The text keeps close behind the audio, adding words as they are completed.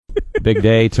Big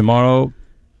day tomorrow.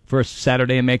 First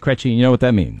Saturday in May, Krejci. You know what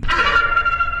that means.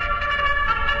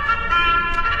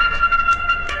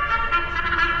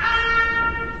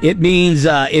 It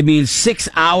means 6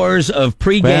 hours of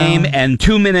pregame and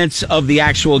 2 minutes of the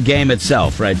actual game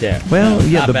itself, right there. Well,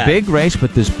 yeah, the bad. big race,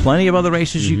 but there's plenty of other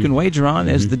races you can wager on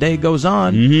as the day goes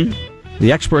on.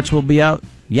 The experts will be out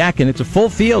yakking. It's a full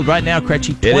field right now,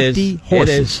 Krejci. 20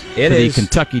 horses It for is. the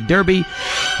Kentucky Derby.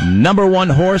 Number 1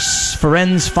 horse,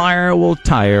 Ferenz Fire, will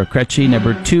tire, Krejci.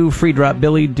 Number 2, Free Drop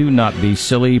Billy, do not be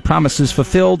silly. Promises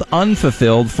fulfilled,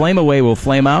 unfulfilled. Flame Away will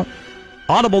flame out.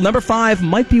 Audible, number 5,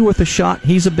 might be worth a shot.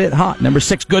 He's a bit hot. Number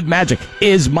 6, Good Magic,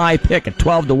 is my pick at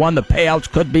 12-1. The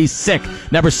payouts could be sick.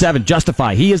 Number 7,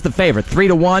 Justify. He is the favorite,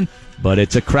 3-1. But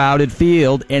it's a crowded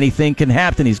field. Anything can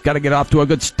happen. He's got to get off to a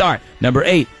good start. Number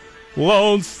 8,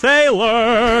 Lone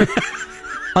Sailor.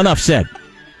 Enough said.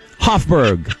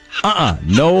 Hofburg.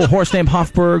 No horse named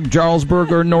Hofburg,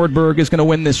 Jarlsberg, or Nordberg is going to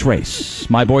win this race.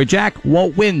 My boy Jack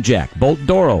won't win, Jack. Bolt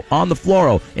Doro, on the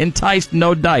Floro. Enticed,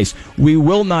 no dice. We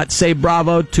will not say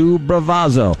bravo to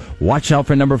Bravazzo. Watch out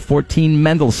for number 14,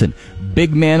 Mendelssohn.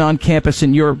 Big man on campus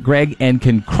in Europe, Greg, and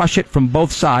can crush it from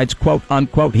both sides, quote,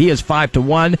 unquote. He is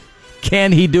 5-1.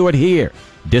 Can he do it here?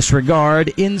 Disregard,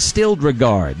 instilled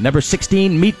regard. Number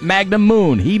 16, Meet Magnum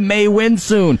Moon. He may win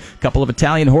soon. Couple of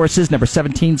Italian horses. Number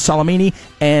 17, Solomini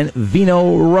and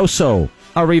Vino Rosso.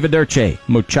 Arrivederci,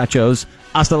 muchachos.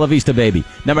 Hasta la vista, baby.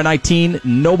 Number 19,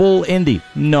 Noble Indy.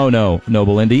 No,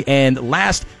 Noble Indy. And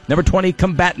last, number 20,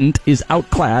 Combatant, is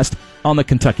outclassed on the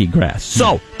Kentucky grass.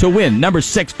 So, to win, number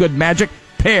 6, Good Magic,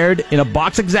 paired in a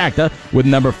box exacta with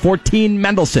number 14,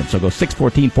 Mendelssohn. So go 6,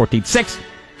 14, 14, 6.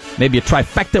 Maybe a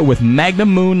trifecta with Magnum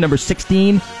Moon, number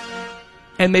 16,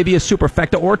 and maybe a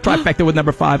superfecta or trifecta with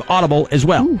number 5, Audible, as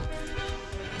well. Ooh.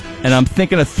 And I'm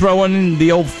thinking of throwing in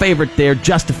the old favorite there,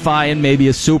 Justifying, maybe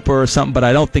a super or something, but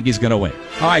I don't think he's going to win.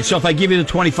 All right, so if I give you the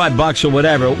 $25 or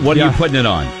whatever, what are you putting it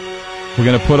on? We're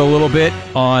going to put a little bit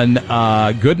on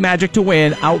Good Magic to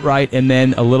win outright, and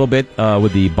then a little bit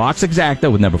with the box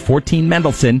exacta with number 14,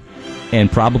 Mendelssohn, and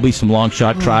probably some long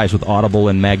shot tries with Audible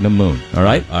and Magnum Moon. All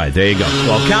right? All right, there you go.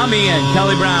 Well, count me in.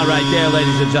 Kelly Brown right there,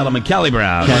 ladies and gentlemen. Kelly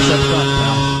Brown. Cash up front,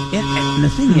 pal. And the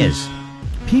thing is,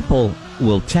 people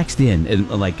will text in and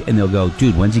they'll go,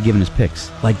 dude, when's he giving his picks?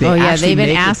 Like they've been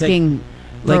asking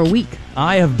for a week.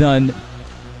 I have done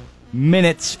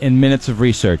minutes and minutes of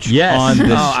research on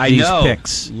these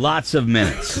picks. Lots of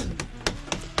minutes.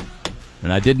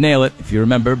 And I did nail it, if you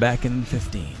remember, back in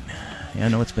 15. Yeah, I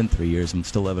know it's been 3 years. I'm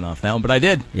still living off that one, but I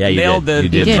did. Yeah, you nailed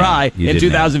did. the try You in did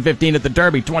 2015 at the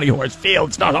Derby, 20-horse field.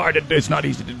 It's not hard to do. It's not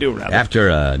easy to do, rather.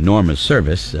 After Norma's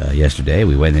service yesterday,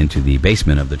 we went into the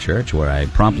basement of the church where I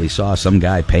promptly saw some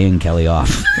guy paying Kelly off.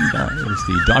 It was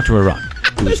the Dr. Iraq,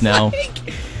 who is now...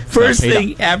 First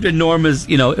thing after Norma's,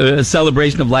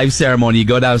 celebration of life ceremony, you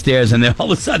go downstairs and then all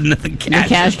of a sudden the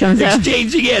cash comes out.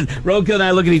 Exchanging in. Roadkill and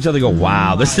I look at each other and go,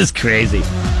 wow, this is crazy.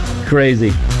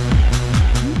 Crazy.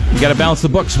 You got to balance the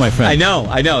books, my friend.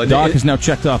 I know. Doc is now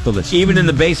checked off the list. Even in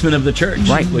the basement of the church.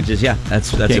 Right. Which is,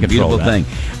 that's a beautiful thing.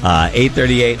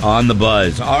 8:38 on the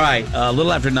Buzz. All right, a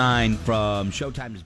little after 9 from Showtime's